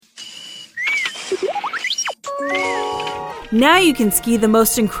Now you can ski the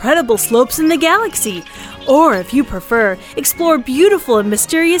most incredible slopes in the galaxy. Or, if you prefer, explore beautiful and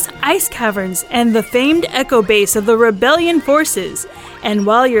mysterious ice caverns and the famed echo base of the Rebellion forces. And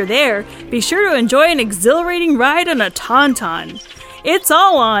while you're there, be sure to enjoy an exhilarating ride on a Tauntaun. It's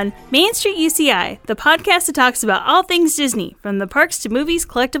all on Main Street UCI, the podcast that talks about all things Disney, from the parks to movies,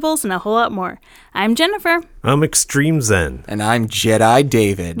 collectibles, and a whole lot more. I'm Jennifer. I'm Extreme Zen. And I'm Jedi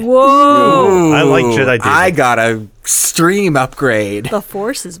David. Whoa! Ooh, I like Jedi David. I got a stream upgrade. The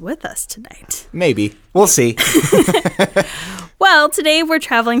Force is with us tonight. Maybe. We'll see. Well, today we're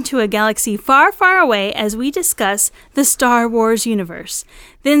traveling to a galaxy far, far away as we discuss the Star Wars universe.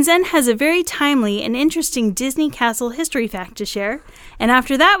 Then Zen has a very timely and interesting Disney Castle history fact to share. And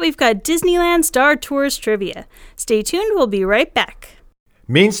after that, we've got Disneyland Star Tours trivia. Stay tuned, we'll be right back.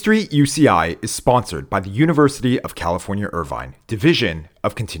 Main Street UCI is sponsored by the University of California, Irvine, Division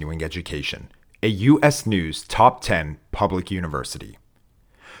of Continuing Education, a U.S. News Top 10 public university.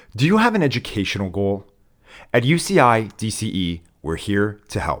 Do you have an educational goal? At UCI DCE, we're here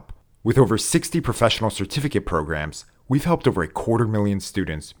to help. With over 60 professional certificate programs, we've helped over 250,000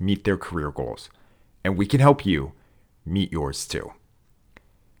 students meet their career goals, and we can help you meet yours too.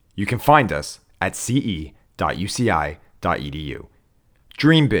 You can find us at ce.uci.edu.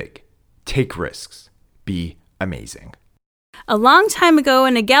 Dream big, take risks, be amazing. A long time ago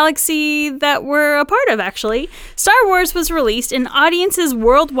in a galaxy that we're a part of, actually, Star Wars was released and audiences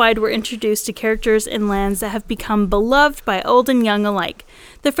worldwide were introduced to characters and lands that have become beloved by old and young alike.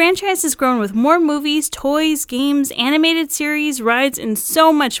 The franchise has grown with more movies, toys, games, animated series, rides, and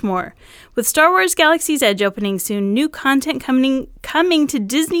so much more. With Star Wars Galaxy's Edge opening soon, new content coming to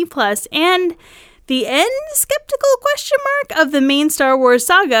Disney Plus, and the end skeptical question mark of the main Star Wars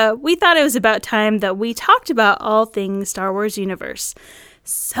saga, we thought it was about time that we talked about all things Star Wars universe.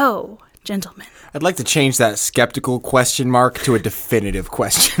 So, gentlemen. I'd like to change that skeptical question mark to a definitive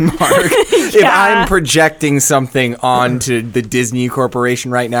question mark. If I'm projecting something onto the Disney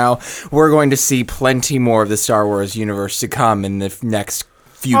Corporation right now, we're going to see plenty more of the Star Wars universe to come in the next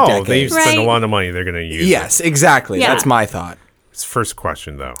few decades. They've spent a lot of money. They're going to use Yes, exactly. Yeah. That's my thought. It's first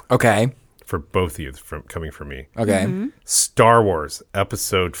question, though. Okay. For both of you, coming from me. Okay. Mm-hmm. Star Wars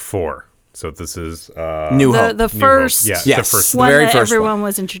Episode 4. So this is New Hope. The first Yeah, Yes. the first one very that first everyone one.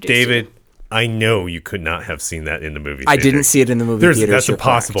 was introduced David, to. I know you could not have seen that in the movie I theater. didn't see it in the movie theaters. That's you're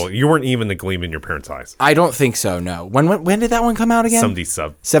impossible. correct. You weren't even the gleam in your parents' eyes. I don't think so, no. When did that one come out again?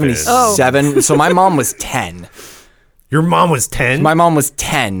 77. 77. So my mom was 10. Your mom was 10? My mom was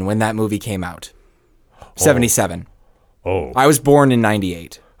 10 when that movie came out. 77. Oh. I was born in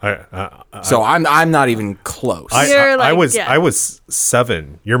 98. So I'm not even close. I was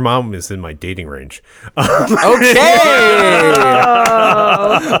 7. Your mom is in my dating range. Okay.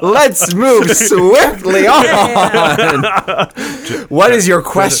 Let's move swiftly on. What is your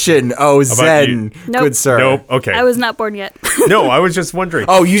question, Zen, Nope. good sir? Nope. Okay. I was not born yet. No, I was just wondering.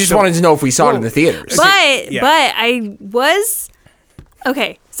 Oh, you just wanted to know if we saw it in the theaters. But I was...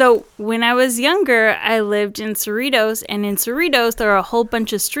 Okay, so when I was younger, I lived in Cerritos, and in Cerritos, there are a whole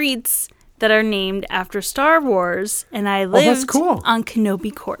bunch of streets that are named after Star Wars, and I lived that's cool. on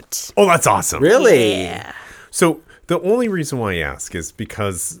Kenobi Court. Oh, that's awesome. Really? Yeah. So the only reason why I ask is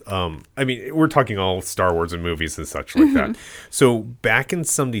because, we're talking all Star Wars and movies and such like that. So back in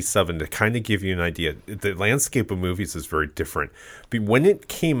 77, to kind of give you an idea, the landscape of movies is very different. But when it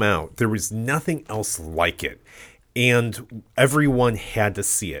came out, there was nothing else like it. And everyone had to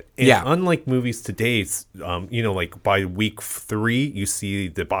see it. And unlike movies today, like by week 3, you see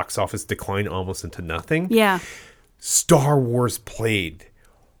the box office decline almost into nothing. Yeah. Star Wars played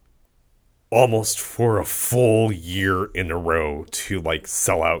almost for a full year in a row to like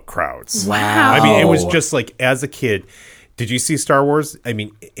sell out crowds. Wow. I mean, it was just like, as a kid, did you see Star Wars? I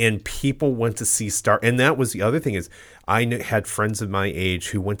mean, and people went to see and that was the other thing is I had friends of my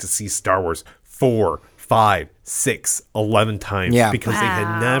age who went to see Star Wars 4, 5, 6, 11 times because they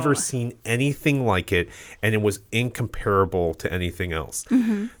had never seen anything like it, and it was incomparable to anything else.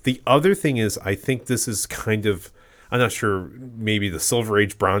 The other thing is, I think this is kind of, I'm not sure, maybe the Silver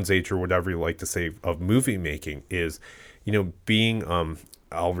Age, Bronze Age, or whatever you like to say of movie making is, being,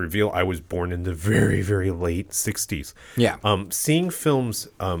 I'll reveal I was born in the very, very late 60s. Yeah. Seeing films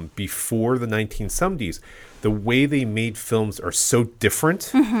before the 1970s, the way they made films are so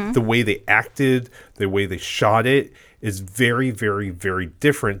different. The way they acted, the way they shot it is very, very, very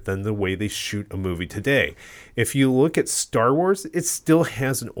different than the way they shoot a movie today. If you look at Star Wars, it still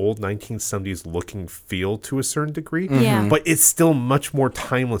has an old 1970s looking feel to a certain degree, but it's still much more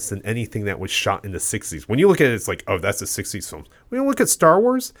timeless than anything that was shot in the 60s. When you look at it, it's like, oh, that's a 60s film. When you look at Star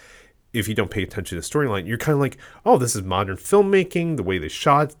Wars, if you don't pay attention to the storyline, you're kind of like, oh, this is modern filmmaking, the way they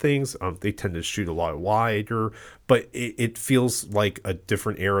shot things. They tend to shoot a lot wider, but it feels like a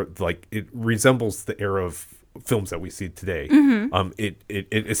different era. Like it resembles the era of films that we see today.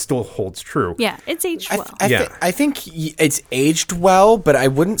 It still holds true. Yeah, it's aged well. I think it's aged well, but I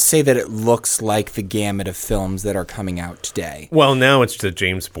wouldn't say that it looks like the gamut of films that are coming out today. Well, now it's the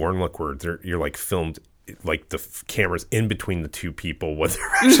James Bourne look where you're like filmed like the cameras in between the two people when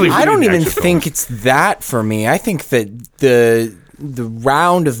they're actually I don't even action think films. it's that for me. I think that the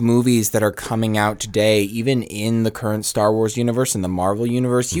round of movies that are coming out today, even in the current Star Wars universe and the Marvel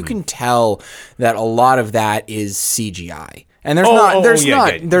universe, you can tell that a lot of that is CGI. And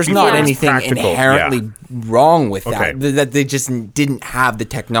there's not anything practical, inherently wrong with that. Okay. That they just didn't have the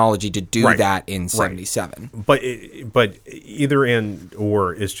technology to do that in 77. But either and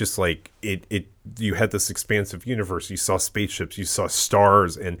or it's just like it. You had this expansive universe. You saw spaceships. You saw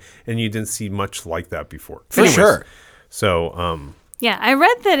stars, and you didn't see much like that before. For sure. So Yeah, I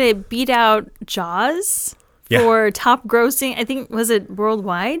read that it beat out Jaws for top grossing. I think, was it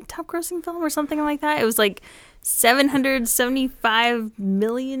worldwide top grossing film or something like that? It was like $775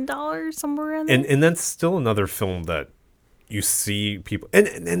 million, somewhere around there. and that's still another film that you see people,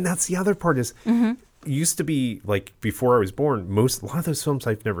 and that's the other part is used to be like before I was born. A lot of those films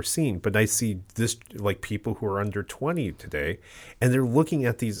I've never seen, but I see this like people who are under 20 today, and they're looking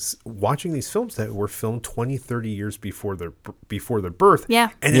at watching these films that were filmed 20, 30 years before their birth. Yeah.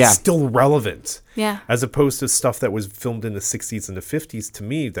 And it's still relevant. Yeah. As opposed to stuff that was filmed in the 60s and the 50s, to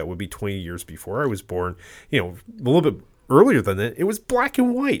me, that would be 20 years before I was born, a little bit earlier than that. It was black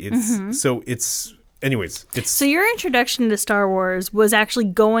and white. So your introduction to Star Wars was actually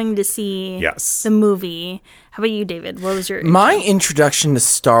going to see the movie. How about you, David? What was your My introduction to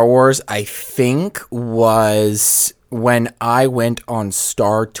Star Wars, I think, was when I went on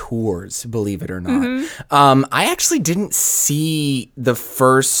Star Tours, believe it or not. I actually didn't see the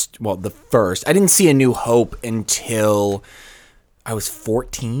first. I didn't see A New Hope until I was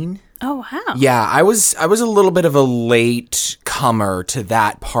 14. Oh, wow. Yeah, I was a little bit of a late comer to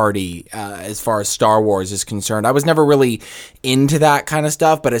that party as far as Star Wars is concerned. I was never really into that kind of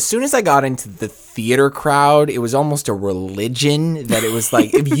stuff, but as soon as I got into the theater crowd, it was almost a religion that it was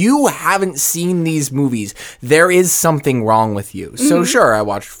like, if you haven't seen these movies, there is something wrong with you. So sure, I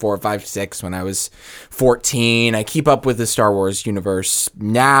watched 4, 5, 6 when I was 14. I keep up with the Star Wars universe.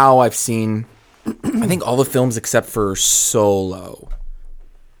 Now I've seen, I think, all the films except for Solo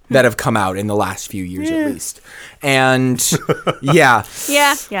that have come out in the last few years at least. And yeah.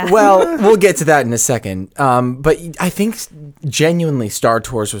 Well, we'll get to that in a second. But I think genuinely Star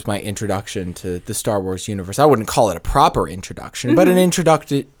Tours was my introduction to the Star Wars universe. I wouldn't call it a proper introduction, but an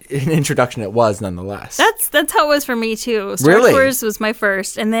introduction it was nonetheless. That's how it was for me too. Star Tours was my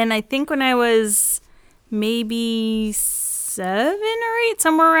first. And then I think when I was maybe 7 or 8,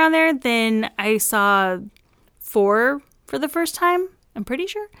 somewhere around there, then I saw 4 for the first time. I'm pretty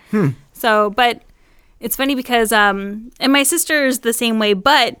sure. So, but it's funny because, and my sister's the same way,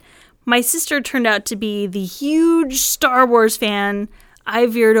 but my sister turned out to be the huge Star Wars fan. I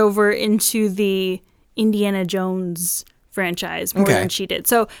veered over into the Indiana Jones franchise more than she did.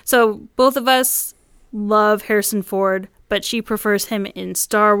 So both of us love Harrison Ford, but she prefers him in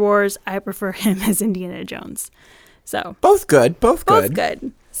Star Wars. I prefer him as Indiana Jones. So both good.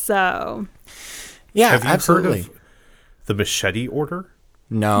 So yeah, have you absolutely. heard of the Machete Order?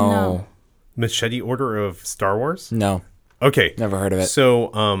 No. Machete Order of Star Wars? No. Okay. Never heard of it.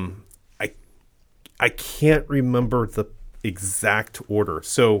 So I can't remember the exact order.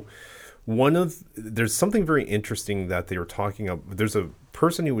 So there's something very interesting that they were talking about. There's a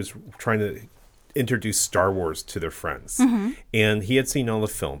person who was trying to introduce Star Wars to their friends, and he had seen all the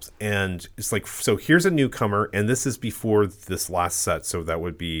films, and it's like, so here's a newcomer, and this is before this last set, so that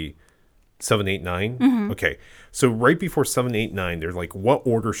would be 7, 8, 9. Okay, so right before 7, 8, 9, they're like, what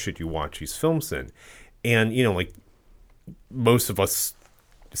order should you watch these films in? And like most of us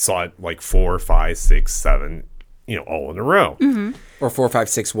saw it like 4, 5, 6, 7, all in a row. Or 4, 5,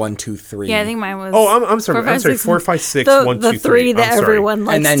 6, 1, 2, 3. yeah, I think mine was. Oh, I'm sorry. 4, 5, 6, 1, 2, 3. The 3 that I'm sorry. everyone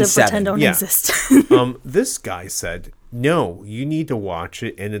likes And then to 7. pretend don't Yeah. exist. This guy said, no, you need to watch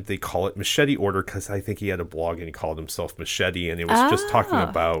it, and they call it Machete Order because I think he had a blog and he called himself Machete, and it was just talking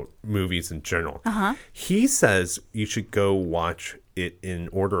about movies in general. He says you should go watch it in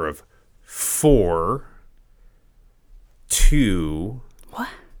order of 4, 2,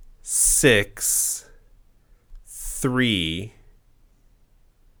 6, 3,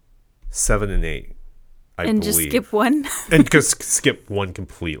 7, and 8. I and believe. just skip one. And just skip one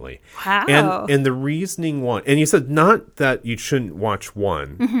completely. Wow. And the reasoning and you said not that you shouldn't watch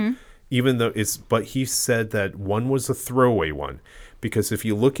one. even though but he said that one was a throwaway one, because if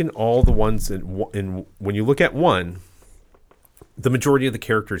you look in all the ones in when you look at one, the majority of the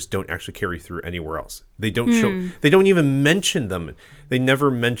characters don't actually carry through anywhere else. They don't show. They don't even mention them. They never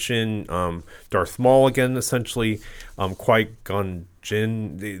mention Darth Maul again. Essentially, Qui-Gon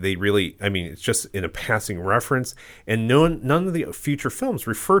Jinn. They really. I mean, it's just in a passing reference, and none of the future films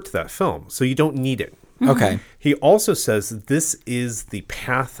refer to that film, so you don't need it. Okay. He also says that this is the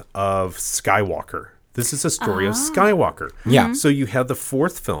path of Skywalker. This is a story of Skywalker. Yeah. So you have the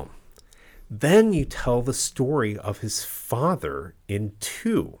fourth film. Then you tell the story of his father in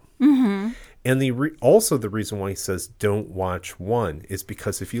 2. Mm-hmm. And also the reason why he says don't watch 1 is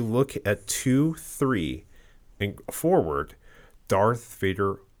because if you look at 2, 3, and forward, Darth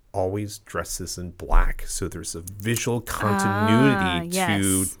Vader always dresses in black. So there's a visual continuity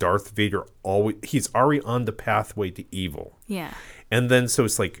to Darth Vader. He's already on the pathway to evil. Yeah. And then so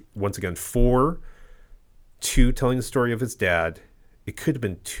it's like, once again, 4, 2 telling the story of his dad. It could have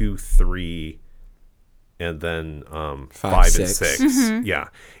been 2, 3, and then 5 and 6. Mm-hmm. Yeah.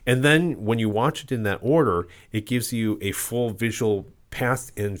 And then when you watch it in that order, it gives you a full visual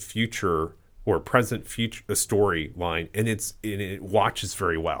past and future or present future storyline, and it watches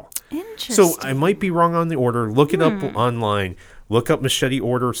very well. Interesting. So I might be wrong on the order. Look it up online. Look up Machete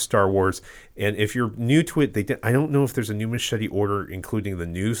Order Star Wars, and if you're new to it, I don't know if there's a new Machete Order including the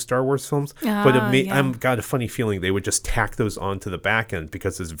new Star Wars films, but I've got a funny feeling they would just tack those onto the back end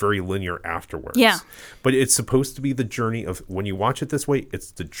because it's very linear afterwards. Yeah. But it's supposed to be the journey of, when you watch it this way, it's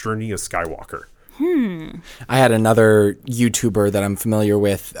the journey of Skywalker. I had another YouTuber that I'm familiar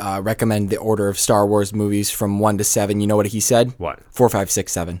with recommend the order of Star Wars movies from 1 to 7. You know what he said? What? 4, 5,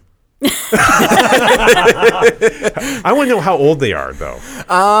 6, 7. I want to know how old they are, though.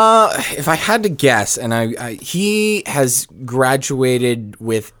 If I had to guess, and he has graduated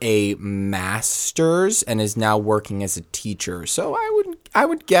with a master's and is now working as a teacher. So I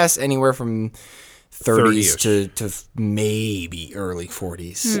would guess anywhere from 30s to maybe early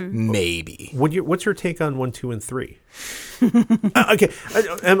 40s, maybe. What's your take on 1, 2, and 3? Okay,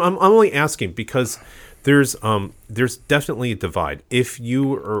 I'm only asking because there's definitely a divide. If you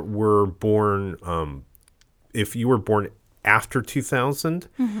were born after 2000,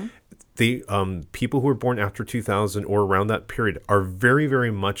 the people who were born after 2000 or around that period are very,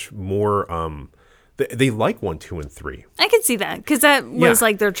 very much more. They like 1, 2, and 3. I can see that because that was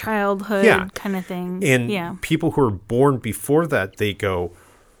like their childhood kind of thing. And people who are born before that, they go,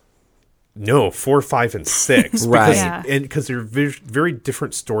 no, 4, 5, and 6. Right. Because they're very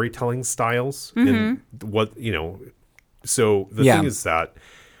different storytelling styles. And what, so the thing is that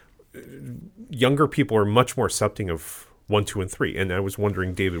younger people are much more accepting of 1, 2, and 3. And I was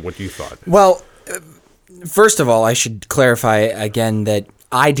wondering, David, what you thought? Well, first of all, I should clarify again that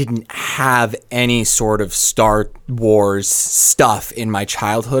I didn't have any sort of Star Wars stuff in my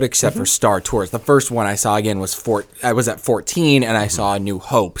childhood except for Star Tours. The first one I saw again was I was at 14 and I saw A New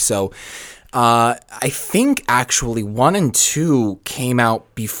Hope. So I think actually 1 and 2 came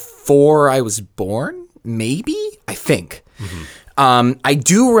out before I was born, maybe? I think. I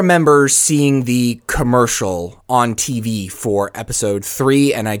do remember seeing the commercial on TV for episode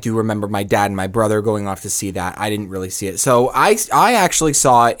 3, and I do remember my dad and my brother going off to see that. I didn't really see it. So I actually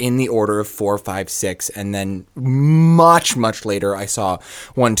saw it in the order of 4, 5, 6, and then much, much later I saw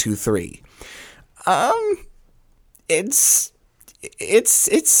 1, 2, 3. It's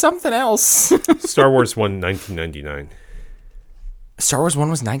something else. Star Wars 1, 1999. Star Wars 1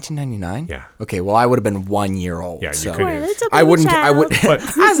 was 1999? Yeah. Okay, well, I would have been 1 year old. Yeah, you so. couldn't. I would. But,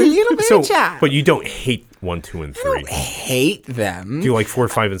 I was a little bit child. But you don't hate 1, 2, and 3. Hate them. Do you like 4,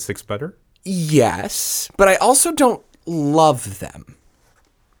 5, and 6 better? Yes, but I also don't love them.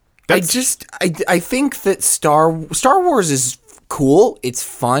 I think that Star Wars is cool. It's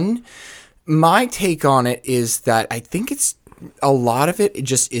fun. My take on it is that I think a lot of it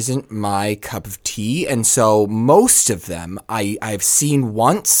just isn't my cup of tea. And so most of them I've seen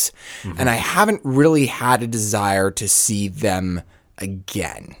once and I haven't really had a desire to see them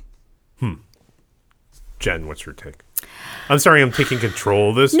again. Jen, what's your take? I'm sorry, I'm taking control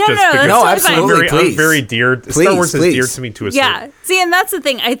of this. No, because no, absolutely. I'm very dear. Star Wars is dear to me to a certain. See, and that's the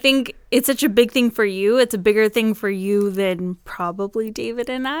thing. I think it's such a big thing for you. It's a bigger thing for you than probably David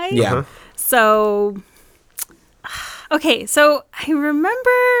and I. Yeah. So, okay. So I remember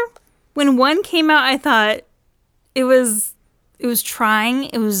when 1 came out, I thought it was trying.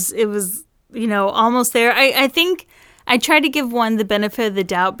 It was almost there. I think I tried to give 1 the benefit of the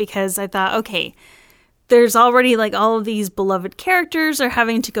doubt because I thought, okay, there's already like all of these beloved characters are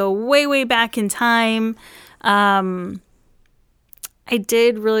having to go way, way back in time. I I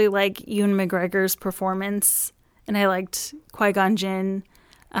did really like Ewan McGregor's performance, and I liked Qui-Gon Jinn.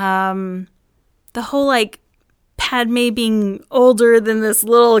 The whole like Padme being older than this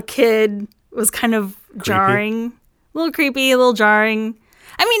little kid was kind of jarring. A little creepy, a little jarring.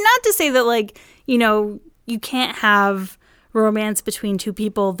 I mean, not to say that like, you know, you can't have romance between two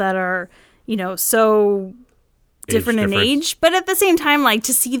people that are, you know, so different in age, but at the same time, like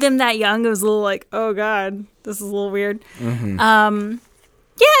to see them that young, it was a little like, oh god, this is a little weird. Yeah,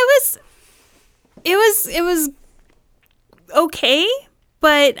 it was okay,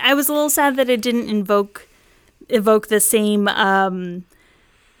 but I was a little sad that it didn't evoke the same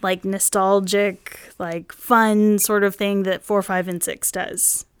like nostalgic, like fun sort of thing that 4, 5, and 6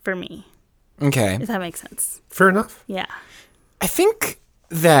 does for me. Okay. If that makes sense. Fair enough. Yeah. I think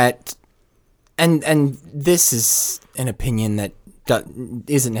that, and this is an opinion that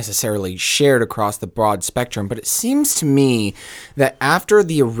isn't necessarily shared across the broad spectrum, but it seems to me that after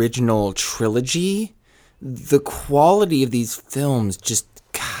the original trilogy, the quality of these films just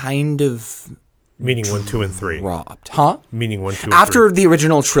kind of Meaning 1, 2, and 3. dropped. Huh? Meaning 1, 2, and After 3. the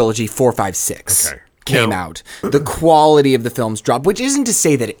original trilogy, 4, 5, 6 Okay. came out, the quality of the films dropped, which isn't to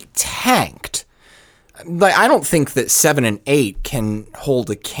say that it tanked. Like, I don't think that 7 and 8 can hold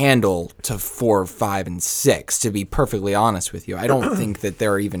a candle to 4, 5, and 6, to be perfectly honest with you. I don't think that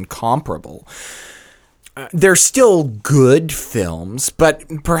they're even comparable. They're still good films, but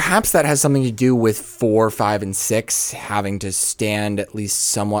perhaps that has something to do with 4, 5, and 6 having to stand at least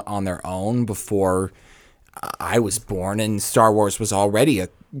somewhat on their own before I was born, and Star Wars was already a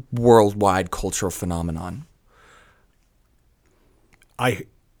worldwide cultural phenomenon. I'm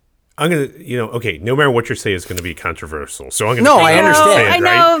gonna, okay. No matter what you say is going to be controversial, so I'm gonna. No, I understand. I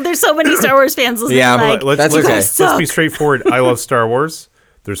know. There's so many Star Wars fans listening. Yeah, like, but that's let's, okay. Let's be straightforward. I love Star Wars.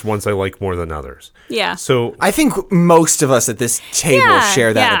 There's ones I like more than others. yeah. So I think most of us at this table Yeah,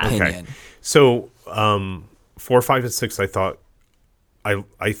 share that yeah. opinion. So 4, 5, and 6. I thought.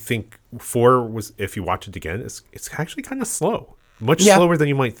 I think 4 was. If you watch it again, it's actually kind of slow. Much slower than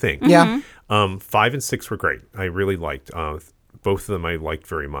you might think. Yeah. 5 and 6 were great. I really liked. Both of them I liked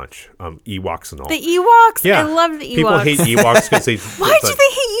very much. Ewoks and all. The Ewoks? Yeah. I love the Ewoks. People hate Ewoks because they. Why do they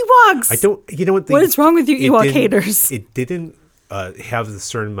hate Ewoks? I don't. You know what? What is wrong with you it Ewok didn't- haters? It didn't have the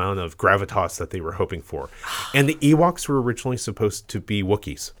certain amount of gravitas that they were hoping for, and the Ewoks were originally supposed to be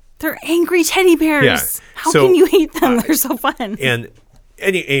Wookiees. They're angry teddy bears. Yeah. How So, can you hate them? They're so fun. And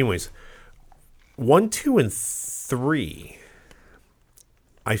anyways, 1, 2, and 3.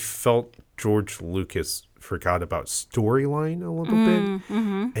 I felt George Lucas forgot about storyline a little bit,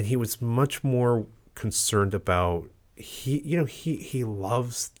 and he was much more concerned about he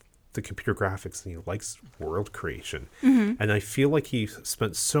loves the computer graphics and he likes world creation, and I feel like he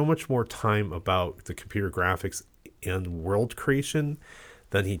spent so much more time about the computer graphics and world creation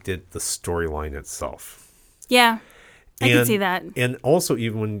than he did the storyline itself. Yeah. I can see that. And also,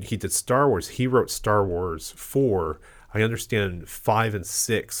 even when he did Star Wars, he wrote Star Wars 4. I understand 5 and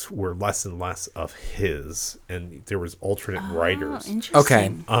 6 were less and less of his, and there was alternate writers.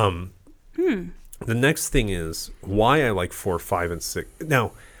 Interesting. Okay. The next thing is why I like 4, 5, and 6.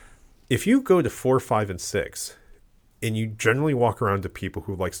 Now, if you go to 4, 5, and 6, and you generally walk around to people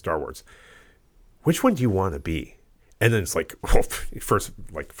who like Star Wars, which one do you want to be? And then it's like, well,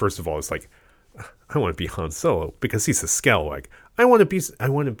 first of all, it's like, I want to be Han Solo because he's a scalawag. I want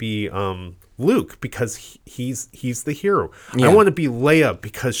to be Luke because he's the hero. Yeah. I want to be Leia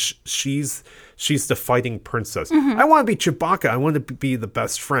because she's the fighting princess. I want to be Chewbacca. I want to be the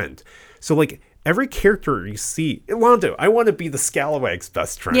best friend. So like every character you see, Londo, I want to be the scalawag's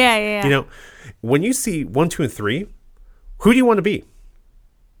best friend. Yeah. When you see 1, 2, and 3, who do you want to be?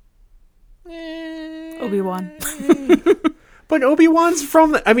 Obi-Wan. But Obi-Wan's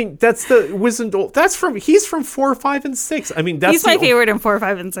from that's the Wizened. He's from 4, 5, and 6. I mean, that's He's my favorite in 4,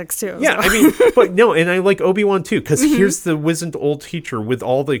 5, and 6 too. Yeah, so. but no, and I like Obi-Wan too because here's the wizened old teacher with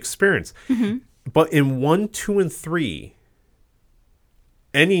all the experience. But in 1, 2, and 3,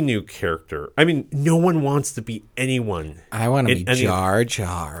 any new character, no one wants to be anyone. I want to in be Jar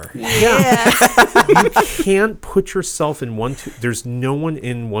Jar. Yeah. You can't put yourself in 1, 2. There's no one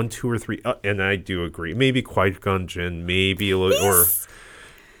in 1, 2, or 3. And I do agree. Maybe Qui-Gon Jinn, maybe a little,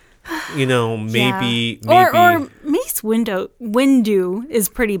 maybe. Or Mace Windu is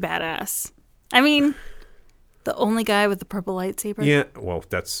pretty badass. The only guy with the purple lightsaber. Yeah, well,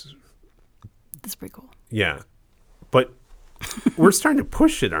 that's pretty cool. yeah, but we're starting to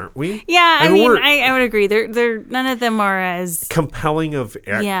push it, aren't we? Yeah, I And mean, we're I would agree. They're none of them are as compelling of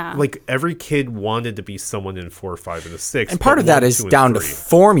Yeah. like every kid wanted to be someone in 4, 5, and 6. And part but of that 1, is 2, and down to 3.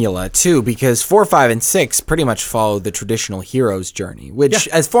 formula too, because 4, 5, and 6 pretty much follow the traditional hero's journey, which,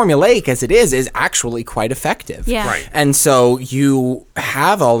 as formulaic as it is actually quite effective. Yeah. Right. And so you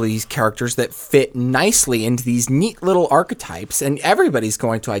have all these characters that fit nicely into these neat little archetypes, and everybody's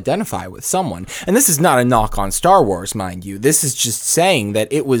going to identify with someone. And this is not a knock on Star Wars, mind you. This is just saying that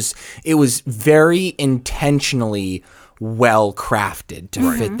it was very intentionally well crafted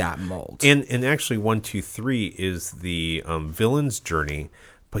to fit that mold. And actually 1, 2, 3 is the villain's journey,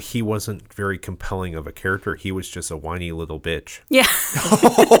 but he wasn't very compelling of a character. He was just a whiny little bitch. yeah.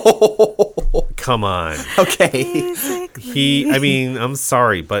 Come on. Okay. I mean, I'm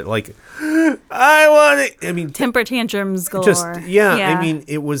sorry, but like, I want it. I mean, Temper tantrums galore. just, I mean,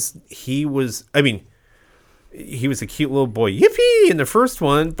 he was a cute little boy, yippee, in the first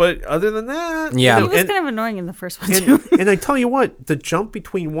one, but other than that, Yeah. he was and, kind of annoying in the first one too. and I tell you what, the jump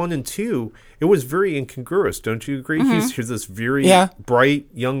between 1 and 2, it was very incongruous. Don't you agree? He's this very bright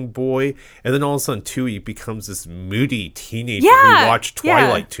young boy, and then all of a sudden 2, he becomes this moody teenager Yeah, who watched yeah.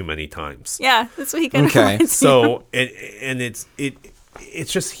 Twilight too many times. Yeah, that's what he kind of Okay. reminds me So and it's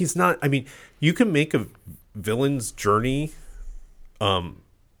just he's not. I mean, you can make a villain's journey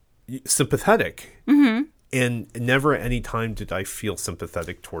sympathetic, and never at any time did I feel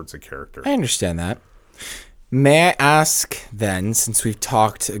sympathetic towards a character. I understand that. May I ask then, since we've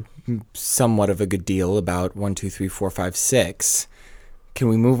talked somewhat of a good deal about 1, 2, 3, 4, 5, 6, can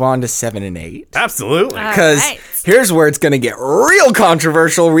we move on to 7 and 8? Absolutely. Because Alright. here's where it's going to get real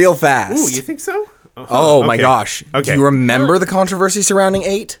controversial real fast. Ooh, you think so? Oh my Okay. gosh. Okay. Do you remember the controversy surrounding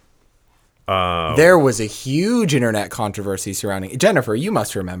 8? There was a huge internet controversy surrounding Jennifer, you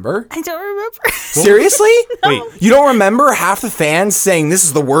must remember. I don't remember. Seriously? Wait. You don't remember half the fans saying this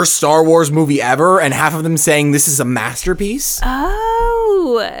is the worst Star Wars movie ever and half of them saying this is a masterpiece?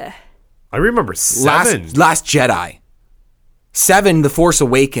 Oh. I remember 7. Last Jedi. 7, The Force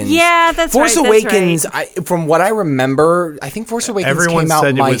Awakens. Yeah, that's Force right, that's Awakens, from what I remember, I think Force Awakens Everyone came out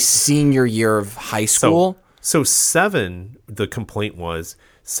said it my was- senior year of high school. So 7, the complaint was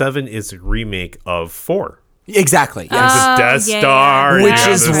 7 is a remake of 4. Exactly. Yes. The Death yeah, Star, yeah. Which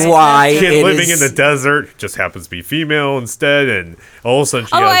and is this why kid it living is- in the desert just happens to be female instead, and all of a sudden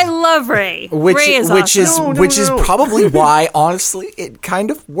she Oh, I has. love Ray. which Ray is which awesome. is No, which is no. probably why honestly it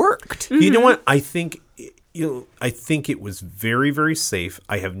kind of worked. You know what? I think it was very, very safe.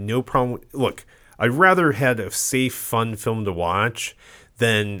 I have no problem with, look, I'd rather had a safe, fun film to watch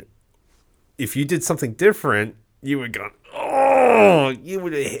than if you did something different, you would go, oh, you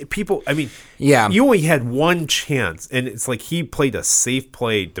would people. I mean, Yeah. you only had one chance, and it's like he played a safe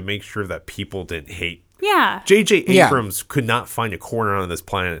play to make sure that people didn't hate. Yeah. J.J. Yeah. Abrams could not find a corner on this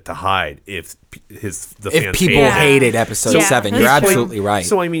planet to hide if the If fans people hated it. hated episode Yeah, 7, that's you're true. absolutely right.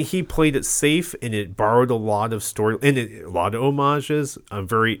 So I mean, he played it safe, and it borrowed a lot of story and a lot of homages.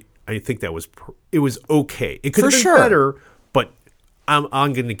 I think that was it was okay. It could have For been sure. better, but I'm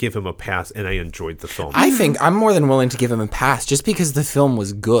going to give him a pass, and I enjoyed the film. I think I'm more than willing to give him a pass just because the film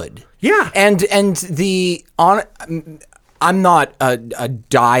was good. Yeah. And I'm not a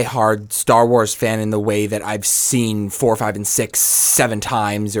diehard Star Wars fan in the way that I've seen 4, 5, and 6 7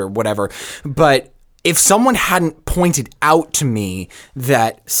 times or whatever. But if someone hadn't pointed out to me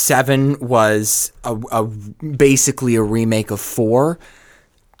that 7 was basically a remake of 4,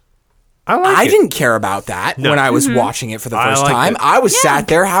 I didn't care about that when I was watching it for the I first liked time. it. I was sat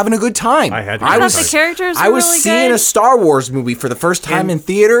there having a good time. I had a I good was time. The characters were I was really seeing good. a Star Wars movie for the first time in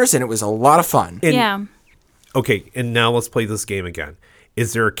theaters, and it was a lot of fun. And- Yeah. Okay, and now let's play this game again.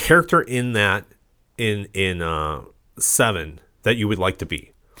 Is there a character in that in 7 that you would like to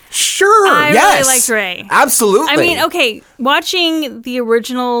be? Sure, I yes. really liked Rey. Absolutely. I mean, okay, watching the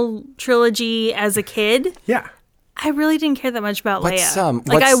original trilogy as a kid, Yeah. I really didn't care that much about What's, Leia.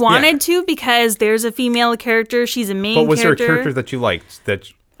 I what's- wanted to because there's a female character. She's a main But was character. there a character that you liked that?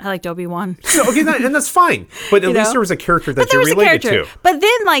 I liked Obi-Wan. No, okay, and that's fine. But at You least know? there was a character that But there you was a related character. to. But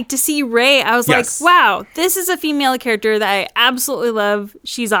then, like, to see Rey, I was Yes. like, wow, this is a female character that I absolutely love.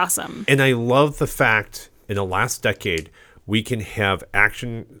 She's awesome. And I love the fact in the last decade we can have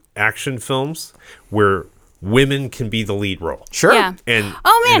action films where women can be the lead role. sure. Yeah. And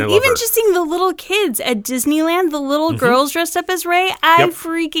Oh man, and I love even her. just seeing the little kids at Disneyland, the little girls dressed up as Rey, I Yep.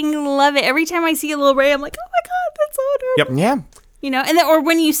 freaking love it. Every time I see a little Rey, I'm like, oh my god, that's so adorable. Yep. Yeah. You know, and then, or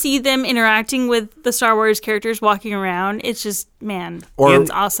when you see them interacting with the Star Wars characters walking around, it's just man, Or- it's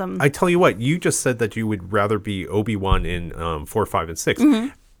awesome. I tell you what, you just said that you would rather be Obi-Wan in 4, 5, and 6. Mm-hmm.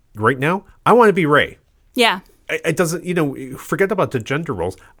 Right now, I want to be Rey. yeah, it doesn't, forget about the gender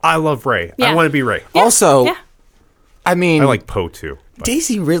roles. I love Rey. Yeah. I want to be Rey. Also, Yeah. I mean, I like Poe too. but-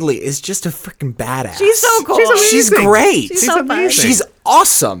 Daisy Ridley is just a freaking badass. She's so cool. She's great. She's so fun. She's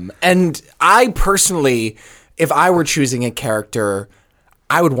awesome. And I personally, if I were choosing a character,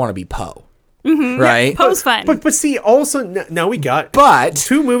 I would want to be Poe. Right? Poe's fun. But see, also now we got But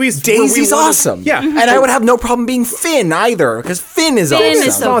 2 movies. where we Daisy's wanna- awesome. Yeah, And I would have no problem being Finn either, because Finn is Finn awesome.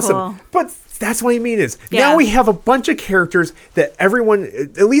 is so awesome. cool. But that's what I mean is Yeah. now we have a bunch of characters that everyone,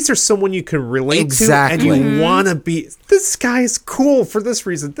 at least there's someone you can relate Exactly. to, and you want to be. This guy's cool for this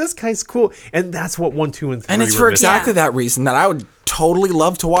reason. This guy's cool, and that's what 1, 2, and 3. And it's were for missing. exactly that reason that I would totally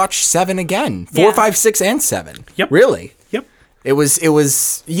love to watch 7 again. 4, Yeah. 5, 6, and 7. Yep. Really. Yep. It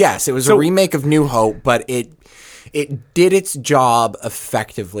was yes, it was So- a remake of New Hope, but it did its job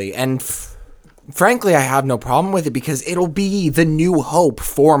effectively. And frankly, I have no problem with it because it'll be the New Hope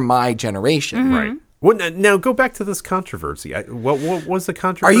for my generation. Right. Well, now go back to this controversy. What was the Are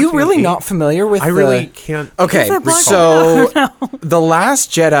controversy? you really on 8? not familiar with I really can't. Okay, that blog? so The Last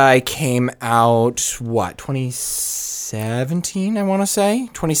Jedi came out, what, 2017, I want to say?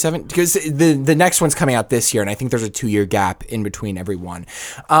 2017? Because the next one's coming out this year, and I think there's a 2-year gap in between every one.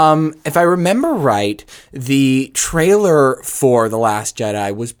 If I remember right, the trailer for The Last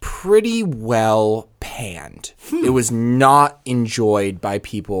Jedi was pretty well panned. It was not enjoyed by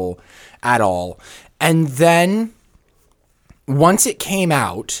people at all. And then once it came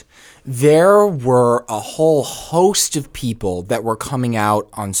out, there were a whole host of people that were coming out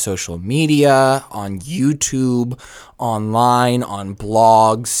on social media, on YouTube, online, on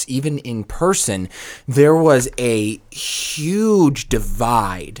blogs, even in person. There was a huge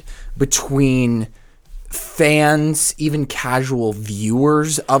divide between fans, even casual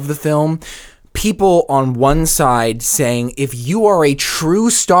viewers of the film. People on one side saying, if you are a true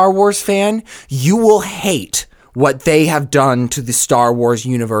Star Wars fan, you will hate what they have done to the Star Wars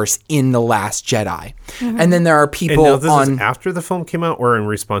universe in The Last Jedi. And then there are And people now this on is after the film came out, or in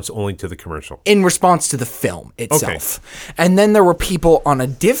response only to the commercial? in response to the film itself. And then there were people on a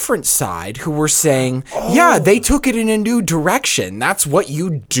different side who were saying, yeah, they took it in a new direction. That's what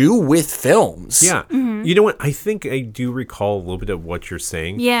you do with films. Yeah. You know what? I think I do recall a little bit of what you're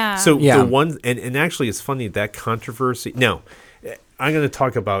saying. Yeah. So Yeah. the one, and actually it's funny, that controversy. Now, I'm going to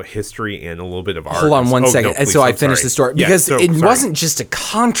talk about history and a little bit of art. Hold on one second. No, and please, so I I'm finish sorry. the story. Yeah, Because so- it sorry. wasn't just a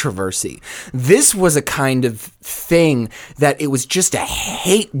controversy. This was a kind of thing that it was just a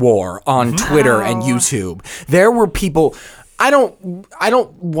hate war on Twitter and YouTube. There were people. I don't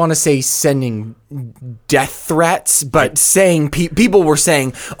want to say sending death threats, but saying people were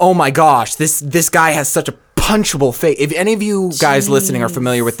saying, "Oh my gosh, this guy has such a punchable face." If any of you guys listening are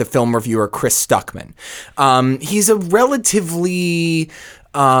familiar with the film reviewer Chris Stuckman, he's a relatively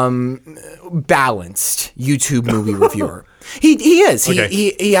balanced YouTube movie reviewer. He is. Okay.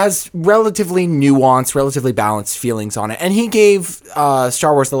 He has relatively nuanced, relatively balanced feelings on it. And he gave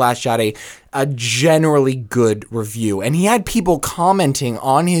Star Wars The Last Jedi a generally good review. And he had people commenting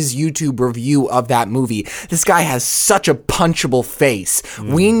on his YouTube review of that movie, this guy has such a punchable face.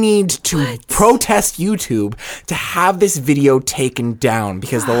 We need to protest YouTube to have this video taken down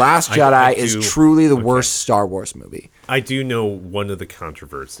because The Last Jedi I is do- truly the worst Star Wars movie. I do know one of the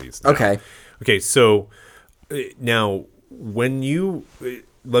controversies. now. Okay. Okay. So now, when you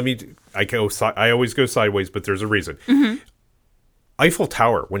I always go sideways, but there's a reason. Eiffel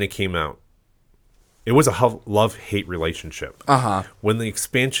Tower, when it came out, it was a love-hate relationship. When the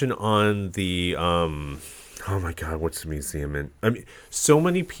expansion on the oh my God, what's the museum in? I mean, so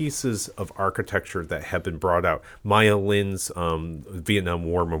many pieces of architecture that have been brought out. Maya Lin's Vietnam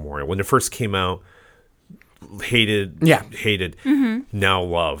War Memorial, when it first came out, hated, now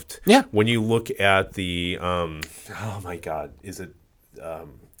loved. Yeah. When you look at the oh my God, is it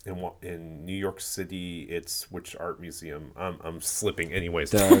in New York City? It's which art museum? I'm slipping. Anyways,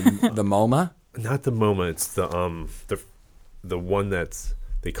 The MoMA? not the MoMA. It's the one that's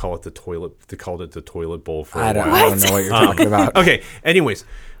they call it the toilet. They called it the toilet bowl for I a don't while. know what you're talking about. Okay. Anyways,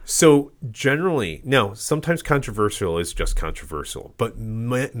 so generally, now sometimes controversial is just controversial, but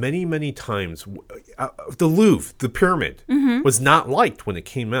many times, the Louvre, the pyramid, was not liked when it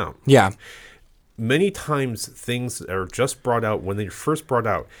came out. Yeah. Many times things are just brought out when they're first brought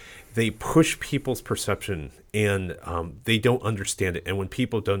out. They push people's perception and they don't understand it. And when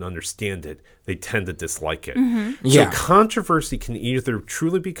people don't understand it, they tend to dislike it. Yeah. So controversy can either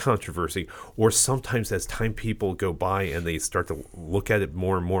truly be controversy or sometimes as time people go by and they start to look at it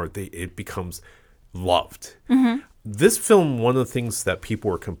more and more, it becomes loved. This film, one of the things that people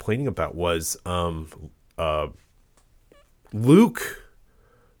were complaining about was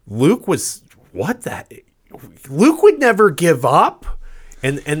Luke was, what the... Luke would never give up.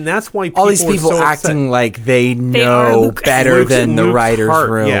 And that's why All these people are so acting upset. like they are know Luke. better Luke's than in the Luke's writer's heart,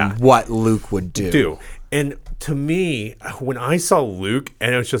 room yeah. what Luke would do. And to me, when I saw Luke,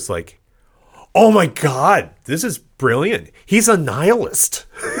 and it was just like, oh my God, this is brilliant. He's a nihilist.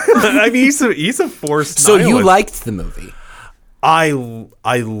 I mean, he's a forced So nihilist. you liked the movie? I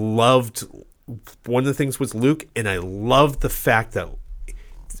loved, one of the things was Luke, and I loved the fact that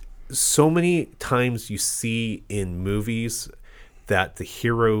so many times you see in movies that the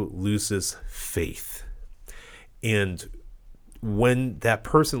hero loses faith. And when that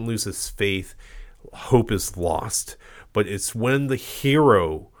person loses faith, hope is lost. But it's when the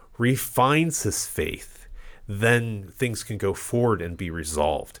hero refines his faith, then things can go forward and be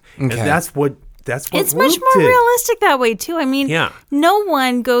resolved. And Okay. that's what It's Luke much more did. realistic that way too. I mean, Yeah. no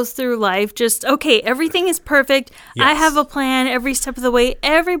one goes through life just okay, everything is perfect. I Yes. have a plan every step of the way.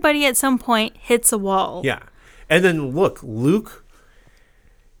 Everybody at some point hits a wall. Yeah. And then look, Luke,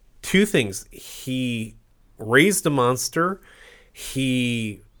 two things. He raised a monster.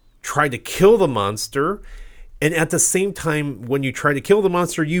 He tried to kill the monster. And at the same time, when you try to kill the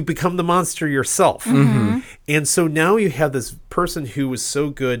monster, you become the monster yourself. And so now you have this person who was so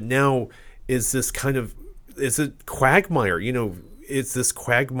good now is this kind of, is a quagmire, it's this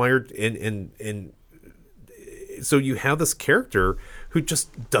quagmire. And so you have this character who just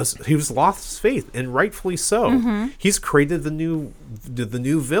who's lost faith, and rightfully so. He's created the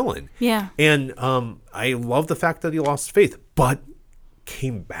new villain. Yeah. And I love the fact that he lost faith, but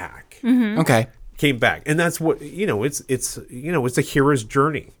came back. Okay. Came back, and that's what it's a hero's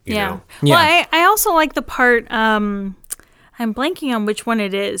journey. You know? Well, I also like the part. I'm blanking on which one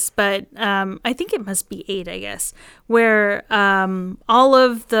it is, but I think it must be 8, I guess, where all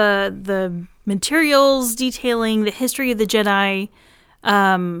of the materials detailing the history of the Jedi.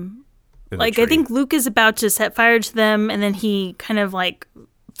 In the Like tree. I think Luke is about to set fire to them, and then he kind of like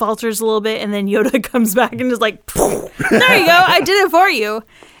falters a little bit, and then Yoda comes back and is like, "There you go, I did it for you."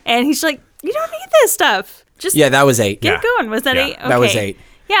 And he's like, "You don't need this stuff. Just Yeah, that was 8. get going." Was that Yeah. 8? Okay. That was 8.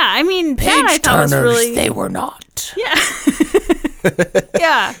 Yeah, I mean that I thought was really they were not.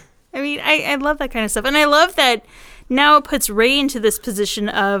 yeah. I mean, I love that kind of stuff. And I love that now it puts Rey into this position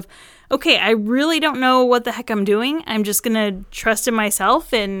of, okay, I really don't know what the heck I'm doing. I'm just going to trust in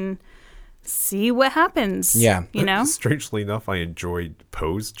myself and see what happens. Yeah. You know? Strangely enough, I enjoyed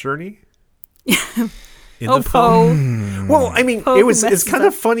Poe's journey. In Oh, the Poe. film. Well, I mean, Poe it's messes kind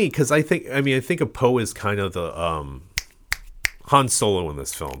of up. funny because I think of Poe as kind of the Han Solo in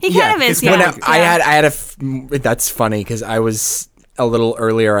this film. He kind of is, When yeah. I had that's funny because I was a little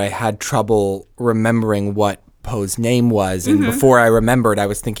earlier. I had trouble remembering what Poe's name was, and before I remembered, I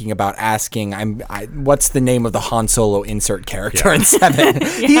was thinking about asking, "What's the name of the Han Solo insert character in 7?"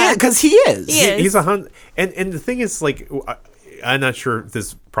 Because he is. He is. He's a Han, and the thing is, like, I'm not sure. This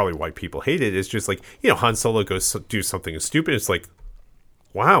is probably why people hate it. It's just like Han Solo goes do something stupid. It's like,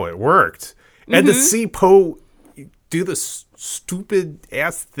 wow, it worked, and to see Poe do this stupid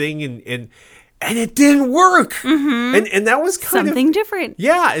ass thing and it didn't work, and that was kind Something of different.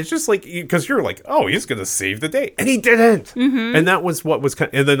 Yeah, it's just like because you're like, oh, he's gonna save the day, and he didn't, and that was what was kind.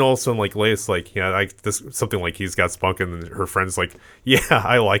 And then all of a sudden, like Leia's like, yeah, like this something like he's got spunk, and then her friend's like, yeah,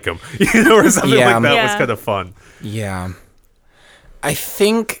 I like him, or something Yeah. like that Yeah. was kind of fun. Yeah. I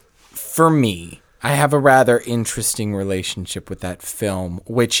think for me, I have a rather interesting relationship with that film,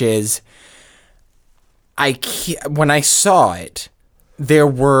 which is when I saw it, there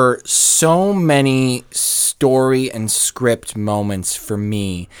were so many story and script moments for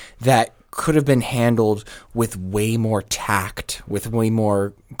me that could have been handled with way more tact, with way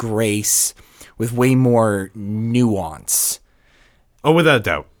more grace, with way more nuance. Oh, without a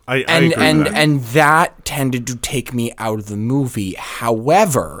doubt, I agree with that. And that tended to take me out of the movie.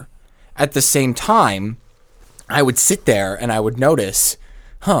 However, at the same time, I would sit there and I would notice,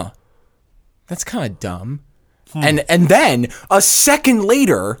 that's kind of dumb. And then a second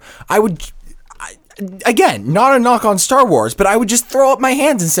later, again, not a knock on Star Wars, but I would just throw up my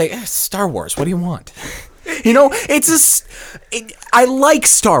hands and say, Star Wars, what do you want? I like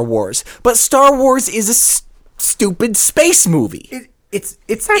Star Wars, but Star Wars is a stupid space movie.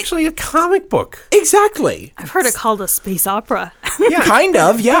 It's actually a comic book. Exactly. I've heard it called a space opera. Yeah, Kind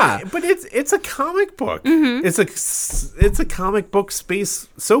of, yeah. but it's a comic book. It's a comic book space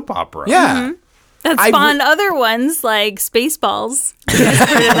soap opera. Yeah. That spawned other ones like Spaceballs.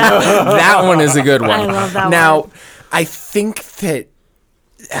 That one is a good one. I love that now, one. I think that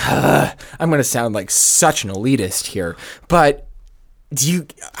I'm going to sound like such an elitist here, but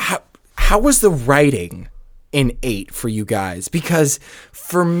how was the writing in 8 for you guys? Because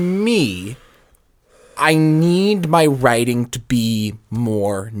for me, I need my writing to be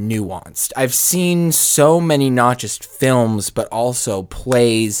more nuanced. I've seen so many, not just films, but also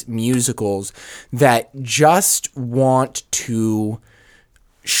plays, musicals, that just want to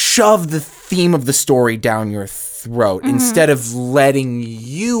shove the theme of the story down your throat instead of letting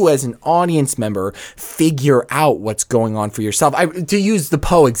you as an audience member figure out what's going on for yourself. To use the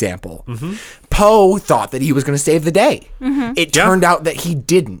Poe example, Poe thought that he was going to save the day. It turned out that he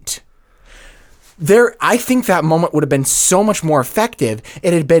didn't. I think that moment would have been so much more effective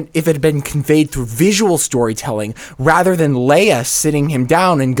if it had been conveyed through visual storytelling rather than Leia sitting him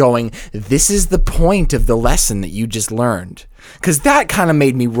down and going, "This is the point of the lesson that you just learned." Because that kind of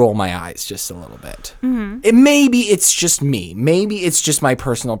made me roll my eyes just a little bit. Maybe it's just me. Maybe it's just my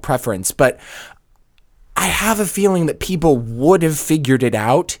personal preference. But I have a feeling that people would have figured it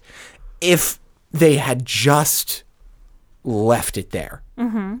out if they had just left it there.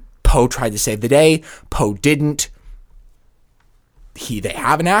 Poe tried to save the day. Poe didn't. They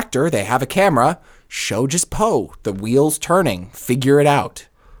have an actor. They have a camera. Show just Poe. The wheels turning. Figure it out.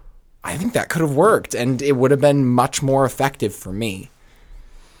 I think that could have worked, and it would have been much more effective for me.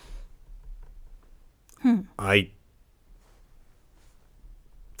 I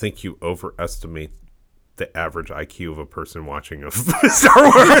think you overestimate the average IQ of a person watching a Star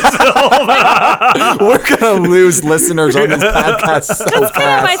Wars film. We're going to lose listeners on this podcast so That's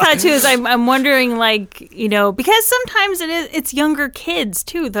kind of my fast. thought too. Is I'm wondering, like, because sometimes it's younger kids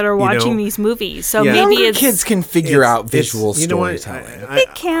too that are watching these movies. So Yeah. maybe Younger it's kids can figure out visual you know what? storytelling. they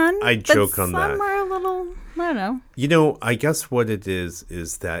can. I but joke on that. Some are a little. I don't know. I guess what it is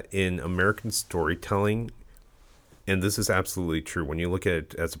that in American storytelling, and this is absolutely true when you look at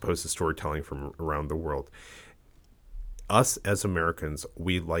it as opposed to storytelling from around the world, us as Americans,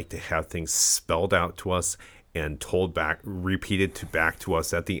 we like to have things spelled out to us and told back, repeated back to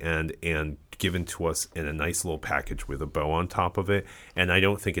us at the end, and given to us in a nice little package with a bow on top of it. And I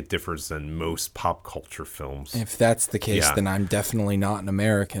don't think it differs than most pop culture films. If that's the case, Yeah. then I'm definitely not an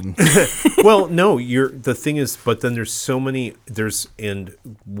American. Well, no, the thing is, but then there's so many, and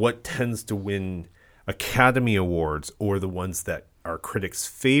what tends to win Academy Awards, or the ones that are critics'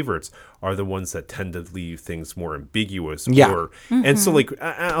 favorites, are the ones that tend to leave things more ambiguous. Yeah. And so, like,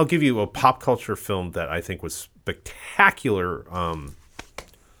 I'll give you a pop culture film that I think was spectacular.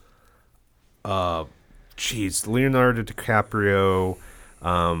 Leonardo DiCaprio,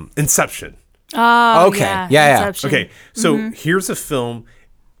 Inception. Oh, Okay. Yeah. Inception. Okay, so here's a film.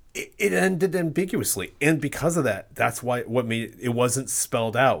 It ended ambiguously, and because of that, that's why what made it wasn't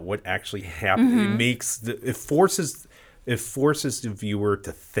spelled out what actually happened. It forces the viewer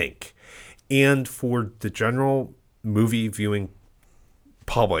to think, and for the general movie viewing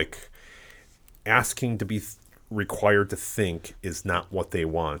public, asking to be required to think is not what they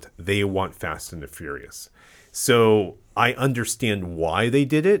want. They want Fast and the Furious. So I understand why they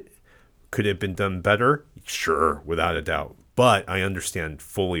did it. Could it have been done better? Sure, without a doubt. But I understand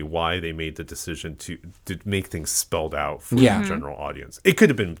fully why they made the decision to make things spelled out for the general audience. It could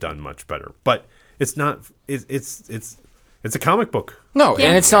have been done much better, but it's not. It's a comic book. No, Yeah.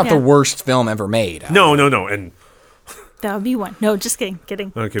 and it's not Yeah. the worst film ever made. No, and That would be one. No, just kidding.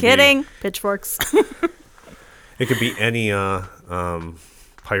 Kidding. Oh, it could Kidding. Pitchforks. it could be any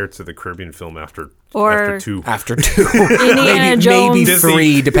Pirates of the Caribbean film after Or- two. After two. Indiana Jones. Maybe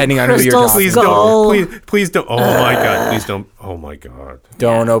three, depending on who you're Crystal talking Please about. Skull. don't. Please don't. Oh my God. Please don't. Oh my God.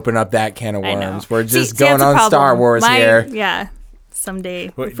 Don't open up that can of I know. worms. We're See, just that's going a on problem. Star Wars here. Yeah.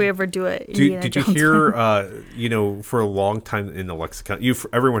 Someday, if we ever do it. Did you hear? For a long time in the lexicon,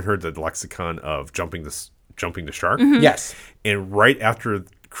 everyone heard the lexicon of jumping the shark. Yes. And right after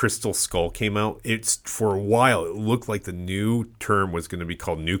Crystal Skull came out, for a while it looked like the new term was going to be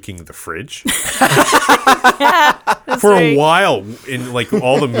called nuking the fridge. For a while, in like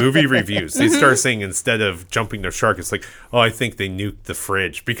all the movie reviews, they started saying instead of jumping the shark, it's like, oh, I think they nuked the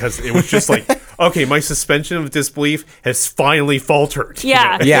fridge, because it was just like, okay, my suspension of disbelief has finally faltered.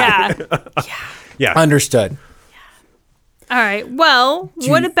 Yeah. Yeah. Yeah. Understood. All right. Well,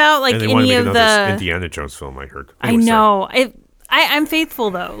 what about like And they want to any make of another the? Indiana Jones film, I heard. I Anyway, sorry. know. I'm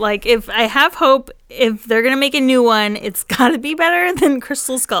faithful though. Like, if I have hope, if they're gonna make a new one, it's got to be better than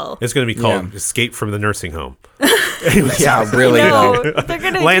Crystal Skull. It's going to be called Yeah. Escape from the Nursing Home. Anyways, Yeah, really. No, they're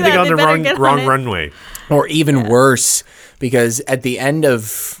gonna do landing that. on They the better wrong get on wrong it. runway. Or even worse, because at the end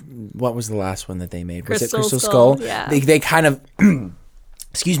of what was the last one that they made? Was it Crystal Crystal Skull, Skull? yeah. They kind of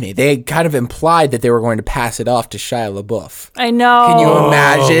excuse me, they kind of implied that they were going to pass it off to Shia LaBeouf. I know. Can you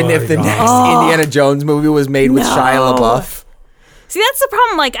imagine if the next Indiana Jones movie was made with Shia LaBeouf? See, that's the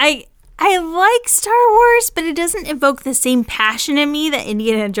problem. Like, I I like Star Wars, but it doesn't evoke the same passion in me that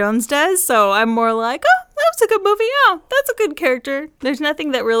Indiana Jones does. So I'm more like, oh, that was a good movie. Oh, that's a good character. There's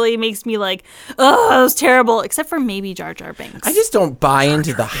nothing that really makes me like, oh, that was terrible, except for maybe Jar Jar Binks. I just don't buy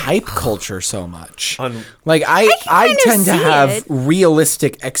into the hype culture so much. Like can I kind of tend to see have it.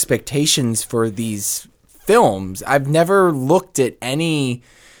 realistic expectations for these films. I've never looked at anything,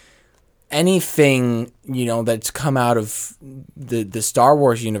 that's come out of the Star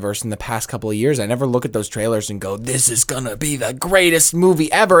Wars universe in the past couple of years. I never look at those trailers and go, this is going to be the greatest movie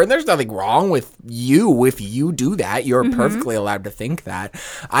ever. And there's nothing wrong with you if you do that. You're perfectly allowed to think that.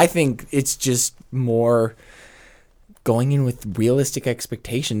 I think it's just more going in with realistic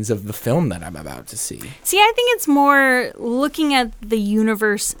expectations of the film that I'm about to see. See, I think it's more looking at the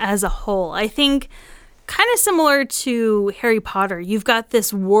universe as a whole. I think kind of similar to Harry Potter. You've got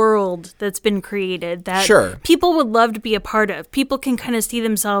this world that's been created that Sure. people would love to be a part of. People can kind of see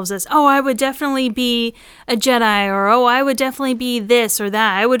themselves as, oh, I would definitely be a Jedi, or oh, I would definitely be this or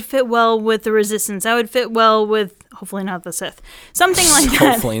that. I would fit well with the Resistance. I would fit well with, hopefully not the Sith. Something like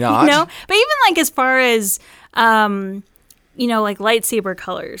that. Hopefully not. But even like as far as, like lightsaber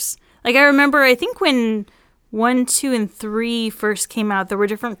colors. Like I remember, I think when 1, 2, and 3 first came out, there were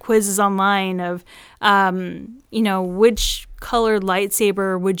different quizzes online of, which colored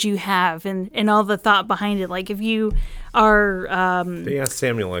lightsaber would you have, and all the thought behind it. Like if you are, They asked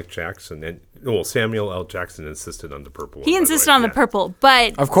Samuel L. Jackson, and Samuel L. Jackson insisted on the purple. he insisted on the purple,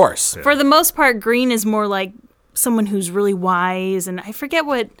 but Of course. for the most part, green is more like someone who's really wise, and I forget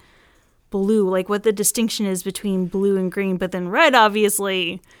what blue, like what the distinction is between blue and green, but then red,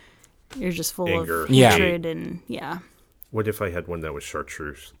 obviously, you're just full Anger. of Yeah. hatred and What if I had one that was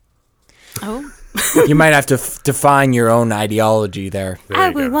chartreuse? Oh, You might have to define your own ideology there. There I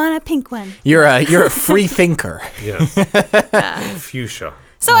you would go. want a pink one. You're a free thinker. Yes. Fuchsia.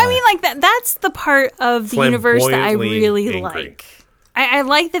 So I mean, like that's the part of the universe that I Flamboyantly really angry. like. I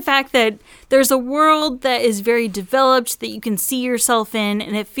like the fact that there's a world that is very developed that you can see yourself in,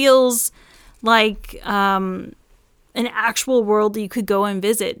 and it feels like an actual world that you could go and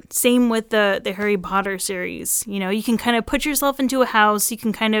visit. Same with the Harry Potter series. You can kind of put yourself into a house. You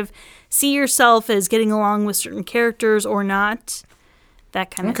can kind of see yourself as getting along with certain characters or not.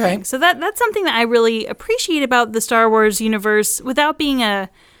 That kind of Okay. thing. So that's something that I really appreciate about the Star Wars universe without being a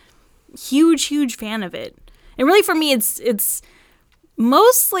huge, huge fan of it. And really for me, it's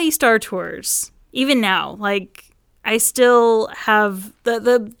mostly Star Tours. Even now, like I still have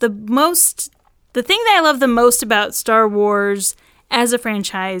the most. The thing that I love the most about Star Wars as a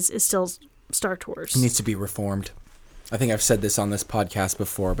franchise is still Star Tours. It needs to be reformed. I think I've said this on this podcast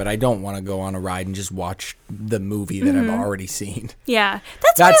before, but I don't want to go on a ride and just watch the movie that I've already seen. Yeah,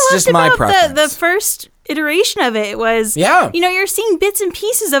 that's That's what I just loved my about the preference. first iteration of it was, Yeah. you're seeing bits and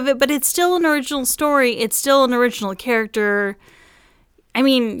pieces of it, but it's still an original story. It's still an original character. I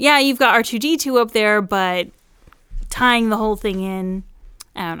mean, yeah, you've got R2-D2 up there, but tying the whole thing in,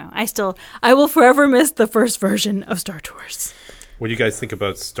 I don't know. I will forever miss the first version of Star Tours. What do you guys think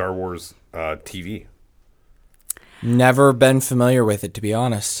about Star Wars TV? Never been familiar with it, to be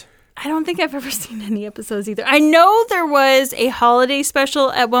honest. I don't think I've ever seen any episodes either. I know there was a holiday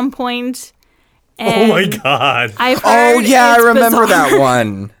special at one point. Oh my and God. I've Oh, heard yeah, I it's remember bizarre. that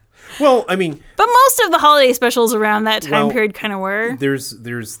one. Well, I mean, But most of the holiday specials around that time Well, period kind of were. there's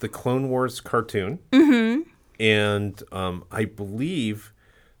the Clone Wars cartoon, and I believe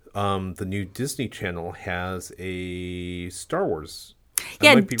the new Disney Channel has a Star Wars. I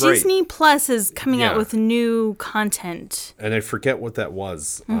Yeah, might be right. Disney Plus is coming out Yeah. with new content. And I forget what that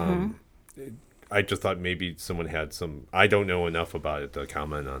was. I just thought maybe someone had some. I don't know enough about it to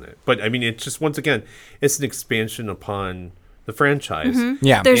comment on it. But I mean, it's just once again, it's an expansion upon the franchise.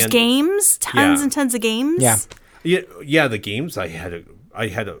 Yeah. There's And- games, tons yeah. and tons of games. Yeah. Yeah. The games I'm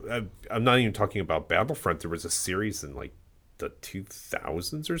not even talking about Battlefront. There was a series in like the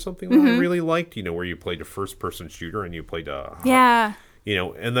 2000s or something that I really liked. Where you played a first-person shooter and you played Yeah.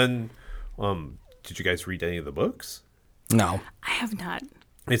 and then did you guys read any of the books? I No. have not.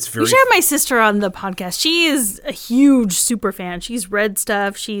 It's We very should have my sister on the podcast. She is a huge super fan. She's read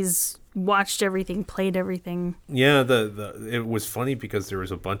stuff. She's watched everything, played everything. Yeah, it was funny because there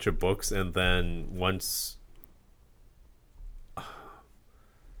was a bunch of books, and then once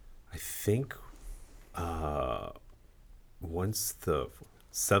I think once the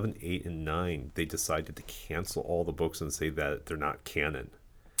 7, 8, and 9, they decided to cancel all the books and say that they're not canon.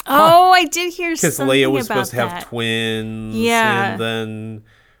 Oh, I did hear Because something Leia was about supposed to have that. twins, Yeah. and then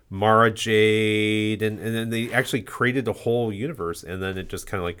Mara Jade, and then they actually created a whole universe, and then it just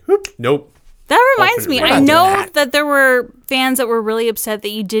kind of like, whoop, nope. That reminds me, alternate I reality. know that there were fans that were really upset that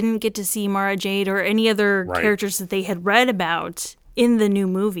you didn't get to see Mara Jade or any other Right. characters that they had read about in the new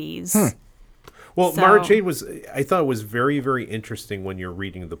movies. Well, So- Mara Jade I thought it was very, very interesting when you're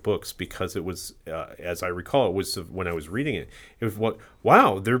reading the books because it was, as I recall, it was when I was reading it, it was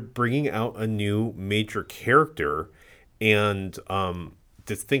wow, they're bringing out a new major character. And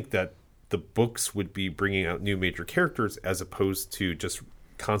to think that the books would be bringing out new major characters as opposed to just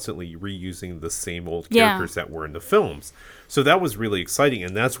constantly reusing the same old Yeah. characters that were in the films. So that was really exciting.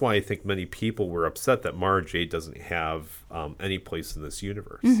 And that's why I think many people were upset that Mara Jade doesn't have any place in this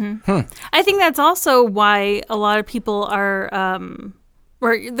universe. I think that's also why a lot of people are,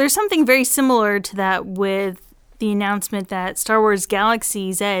 or there's something very similar to that with the announcement that Star Wars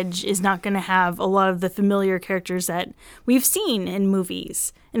Galaxy's Edge is not going to have a lot of the familiar characters that we've seen in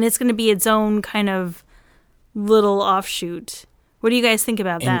movies. And it's going to be its own kind of little offshoot. What do you guys think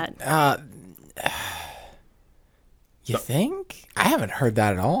about that? You think? I haven't heard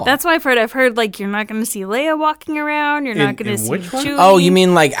that at all. That's what I've heard. I've heard like you're not going to see Leia walking around. You're not going to in see which one? Chewie. Oh, you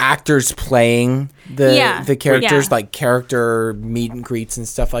mean like actors playing the characters, Yeah. like character meet and greets and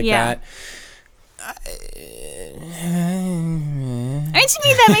stuff like Yeah. that? I mean, to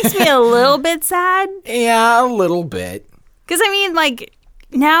me, that makes me a little bit sad. Yeah, a little bit. Because, I mean, like,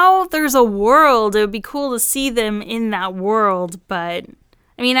 now there's a world. It would be cool to see them in that world. But,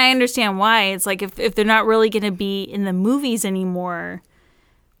 I mean, I understand why. It's like, if they're not really going to be in the movies anymore,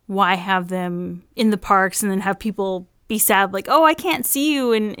 why have them in the parks and then have people be sad, like, oh, I can't see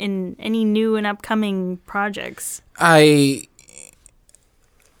you in any new and upcoming projects? I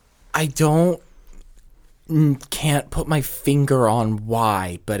don't can't put my finger on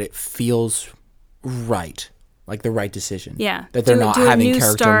why, but it feels right, like the right decision. Yeah. that they're not Do a having new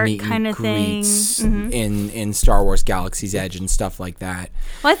character start meet and kinda thing. greets in Star Wars Galaxy's Edge and stuff like that.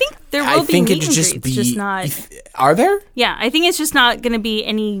 Well, I think there I will be think meet it'd and just greets, be. just not... Are there? Yeah, I think it's just not going to be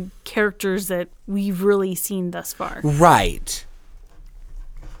any characters that we've really seen thus far. Right.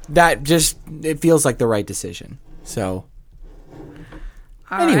 That just it feels like the right decision. So,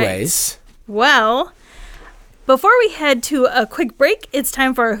 All right. anyways. Well, before we head to a quick break, it's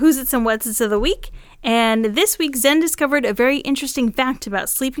time for our Who's It's and What's It's of the week. And this week, Zen discovered a very interesting fact about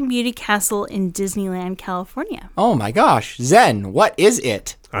Sleeping Beauty Castle in Disneyland, California. Oh my gosh, Zen, what is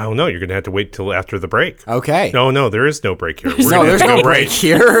it? I don't know. You're going to have to wait till after the break. Okay. No, there is no break here. We're No, gonna there's have to no go break right.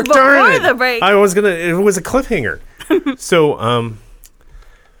 here. Darn Before it. the break. I was gonna. It was a cliffhanger. So,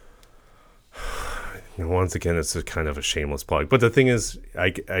 once again, it's a kind of a shameless plug. But the thing is,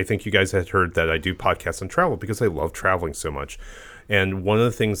 I think you guys had heard that I do podcasts on travel because I love traveling so much. And one of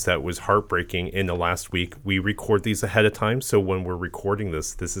the things that was heartbreaking in the last week, we record these ahead of time. So when we're recording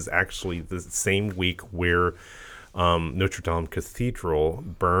this is actually the same week where Notre Dame Cathedral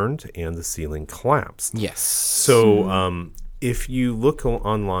burned and the ceiling collapsed. Yes. So if you look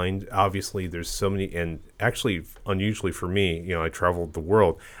online, obviously there's so many, and actually unusually for me, I traveled the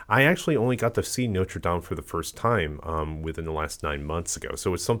world. I actually only got to see Notre Dame for the first time within the last 9 months ago.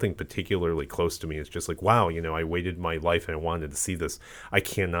 So it's something particularly close to me. It's just like, wow, I waited my life and I wanted to see this. I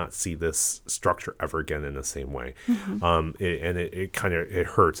cannot see this structure ever again in the same way. It kind of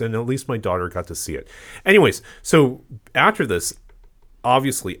hurts. And at least my daughter got to see it. Anyways, so after this,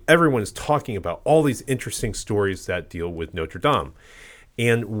 obviously, everyone is talking about all these interesting stories that deal with Notre Dame.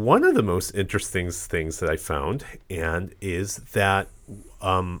 And one of the most interesting things that I found is that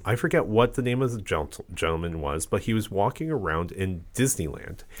I forget what the name of the gentleman was, but he was walking around in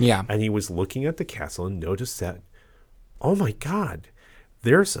Disneyland. Yeah. And he was looking at the castle and noticed that, oh my God,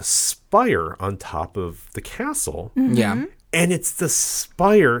 there's a spire on top of the castle. Yeah. And it's the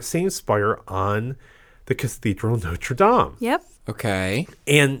same spire on the Cathedral Notre Dame. Yep. Okay.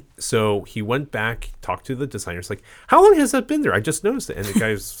 And so he went back, talked to the designers, like, how long has that been there? I just noticed it. And the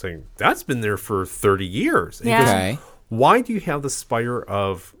guy was saying, that's been there for 30 years. And he Yeah. goes, Okay. why do you have the spire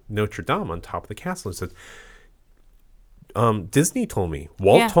of Notre Dame on top of the castle? And he said, Disney told me,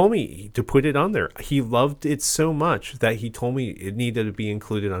 Walt told me to put it on there. He loved it so much that he told me it needed to be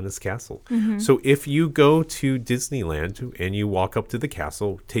included on his castle. So if you go to Disneyland and you walk up to the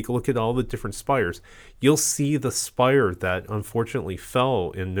castle, take a look at all the different spires, you'll see the spire that unfortunately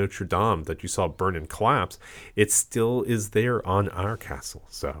fell in Notre Dame that you saw burn and collapse. It still is there on our castle.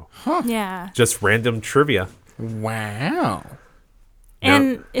 So Yeah. just random trivia. Wow.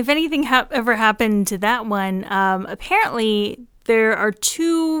 And if anything ever happened to that one, apparently there are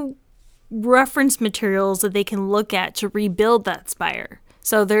 2 reference materials that they can look at to rebuild that spire.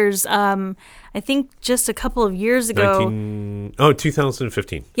 So there's, I think just a couple of years ago,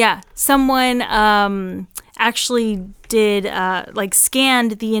 2015. yeah, someone actually did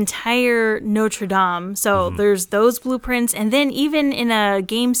scanned the entire Notre Dame. So there's those blueprints, and then even in a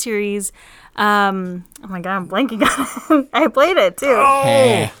game series, oh my god, I'm blanking on it. I played it too.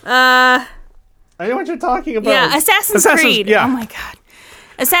 I know what you're talking about. Yeah, Assassin's Creed. Yeah. Oh my god.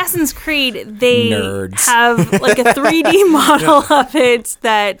 Assassin's Creed, they Nerds. have like a 3D model of it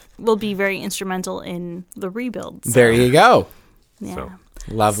that will be very instrumental in the rebuild. So, There you go. yeah. So,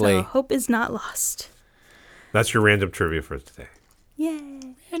 Lovely. So hope is not lost. that's your random trivia for today.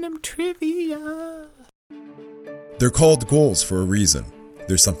 Yay. Random trivia. They're called goals for a reason.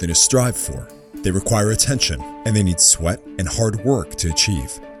 They're something to strive for. They require attention, and they need sweat and hard work to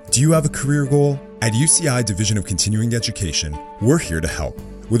achieve. Do you have a career goal? At UCI Division of Continuing Education, we're here to help.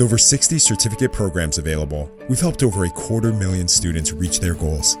 With over 60 certificate programs available, we've helped over 250,000 students reach their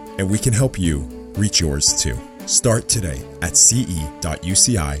goals, and we can help you reach yours too. Start today at ce.uci.edu.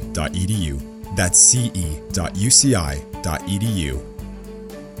 That's ce.uci.edu.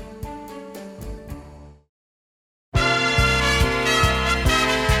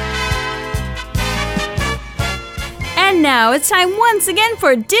 And now it's time once again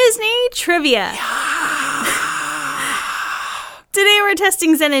for Disney Trivia. Today we're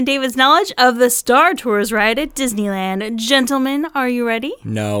testing Zen and David's knowledge of the Star Tours ride at Disneyland. Gentlemen, are you ready?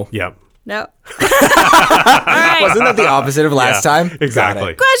 No. Yep. No. All right. Wasn't that the opposite of last Yeah, time? exactly. Got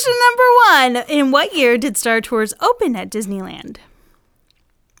it. Question number 1. In what year did Star Tours open at Disneyland?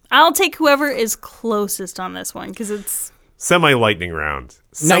 I'll take whoever is closest on this one because it's... Semi-lightning round.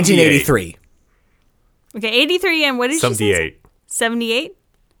 1983. Okay, 83 and what did she say? 78. 78?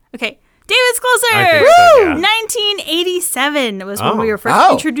 Okay. David's closer! I think so, yeah. 1987 was when we were first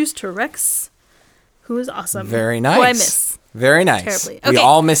Oh. introduced to Rex, who is awesome. Very nice. Who I miss. Very nice. Terribly. We Okay.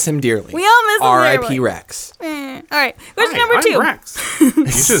 all miss him dearly. We all miss him R.I.P. dearly. Rex. All right. Question Hi, number I'm 2. Rex. You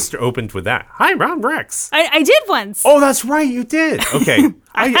just opened with that. Hi, I'm Rex. I did once. Oh, that's right, you did. Okay,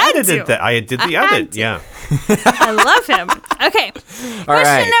 I had edited to. that. I did the I had edit. to. Yeah. I love him. Okay. All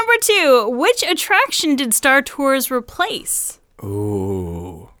Question right. number 2. Which attraction did Star Tours replace?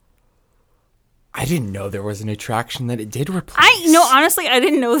 Ooh. I didn't know there was an attraction that it did replace. Honestly, I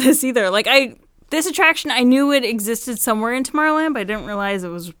didn't know this either. This attraction, I knew it existed somewhere in Tomorrowland, but I didn't realize it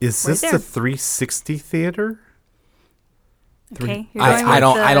was Is right this there. the 360 theater? Okay. You're going I with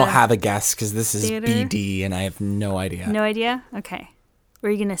don't. the I don't have a guess because this is theater? BD and I have no idea. No idea? Okay. What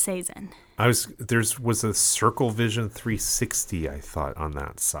are you going to say, Zen? Was a Circle Vision 360. I thought on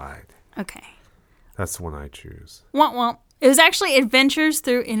that side. Okay. That's the one I choose. Womp womp. It was actually Adventures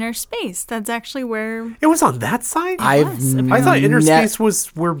Through Inner Space. That's actually where... It was on that side. I thought Inner Space was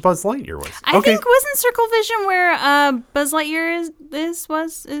where Buzz Lightyear was. I think wasn't Circle Vision where Buzz Lightyear is?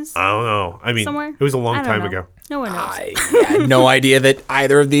 I don't know. I mean, somewhere? it was a long I don't time know. ago. No one knows. I had no idea that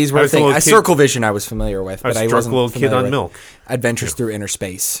either of these were I a was a thing. little A kid- Circle Vision I was familiar with, I was but I drunk wasn't little kid familiar on with milk. Adventures Through Inner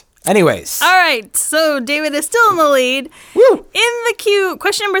Space. Anyways. All right, so David is still in the lead. Woo! In the queue,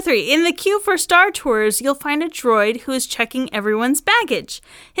 question number 3. In the queue for Star Tours, you'll find a droid who is checking everyone's baggage.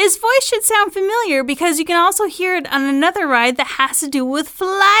 His voice should sound familiar because you can also hear it on another ride that has to do with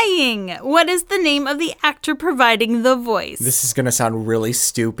flying. What is the name of the actor providing the voice? This is going to sound really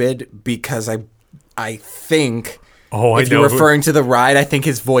stupid because I think Oh, I if know. you're referring to the ride, I think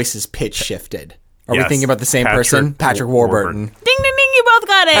his voice is pitch shifted. Are we Yes. thinking about the same person? Patrick Warburton. Ding, ding, ding, you both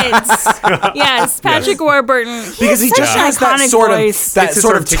got it. Yes, Patrick Warburton. Because he has just such an has that iconic sort voice. of that It's his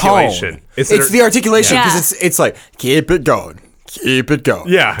sort of tone. articulation. It's the articulation Yeah. because it's like keep it going, keep it going.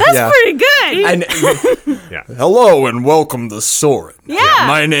 Yeah. That's Yeah. pretty good. And Yeah. hello and welcome to Soarin'. Yeah.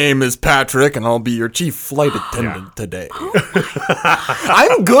 My name is Patrick and I'll be your chief flight attendant today.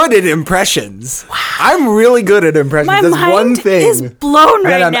 I'm good at impressions. I'm really good at impressions. My That's mind one thing is blown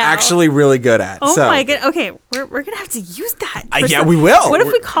right that I'm now. actually really good at. Oh so. my god! Okay, we're gonna have to use that. for yeah, some- we will. What if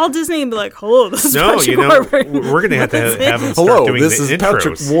we call Disney and be like, "Hello, this is No, Patrick you know, Warburton." we're going to have have him start Hello, doing this the is intros.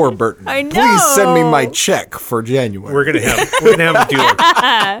 Patrick Warburton. I Please send me my know. check for January. We're gonna have him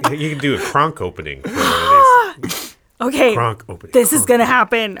do a, you can do a Kronk opening for one of these. Okay, Kronk opening. this is gonna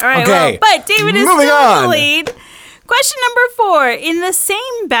happen. All right, Okay, well, but David is moving still in on. the lead. Question number 4. In the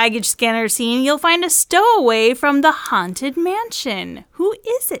same baggage scanner scene, you'll find a stowaway from the Haunted Mansion. Who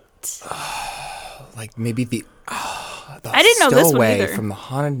is it? like maybe the I didn't know this one stowaway either. from the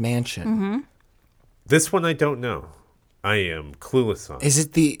Haunted Mansion. This one I don't know. I am clueless on. Is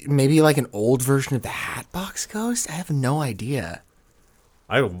it the maybe like an old version of the Hatbox Ghost? I have no idea.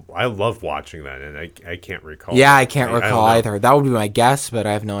 I love watching that, and I can't recall. Yeah, I can't don't recall know. either. That would be my guess, but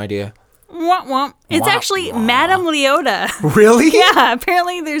I have no idea. Womp womp. It's Womp actually Madame Leota. Really? Yeah,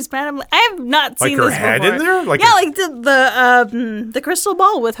 apparently there's Madame. I have not seen her this head before. in there? Like yeah, like the crystal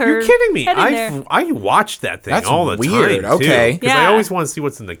ball with her. You're kidding me. head in there. I watch that thing That's all the weird. time. Okay. Because I always want to see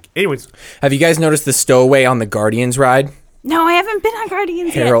what's in the. Anyways, Have you guys noticed the stowaway on the Guardians ride? No, I haven't been on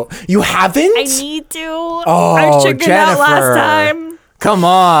Guardians Harold, you haven't? yet. I need to. Oh, I was checking it out last Jennifer. time. Come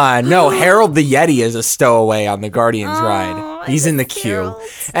on. No, Harold the Yeti is a stowaway on the Guardians ride. He's in the miss queue. Harold.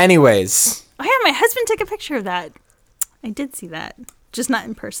 Anyways, Oh yeah, my husband took a picture of that. I did see that, just not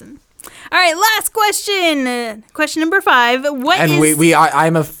in person. All right, last question. Question number 5.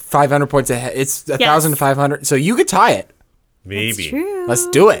 I'm a 500 points ahead. It's 1,500. So you could tie it. maybe. True. Let's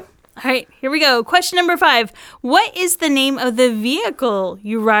do it. All right, here we go. Question number 5. What is the name of the vehicle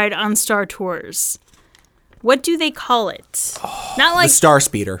you ride on Star Tours? What do they call it? Not The like. Star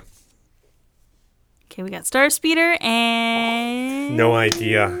Speeder. Okay, we got Star Speeder and. No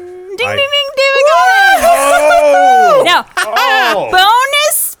idea. Ding, ding, ding, David got it! Oh! Now, Oh!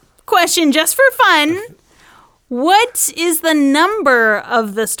 bonus question just for fun. What is the number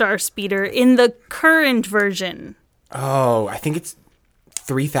of the Star Speeder in the current version? Oh, I think it's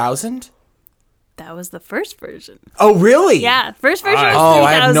 3,000? That was the first version. Oh, really? Yeah, first version was 3,000. Oh,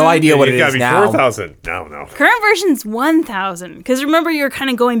 I have no idea what it It's gotta is be now. 4,000. No. Current version's 1,000. Because remember, you're kind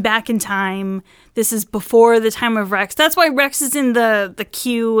of going back in time. This is before the time of Rex. That's why Rex is in the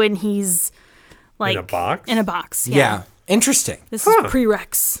queue and he's like... In a box? In a box, Yeah. Interesting. This is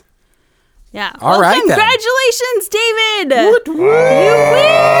pre-Rex. Yeah. All right, then. Congratulations, David! You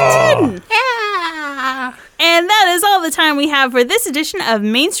win! Yeah! And that is all the time we have for this edition of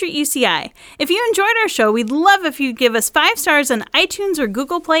Main Street UCI. If you enjoyed our show, we'd love if you'd give us 5 stars on iTunes or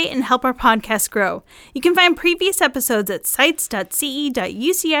Google Play and help our podcast grow. You can find previous episodes at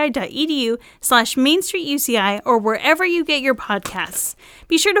sites.ce.uci.edu/MainStreetUCI or wherever you get your podcasts.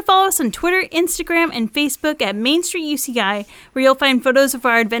 Be sure to follow us on Twitter, Instagram, and Facebook at Main Street UCI, where you'll find photos of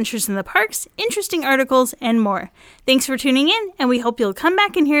our adventures in the parks, interesting articles, and more. Thanks for tuning in, and we hope you'll come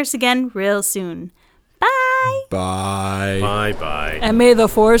back and hear us again real soon. Bye! Bye. Bye-bye. And may the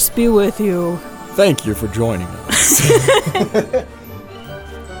Force be with you. Thank you for joining us.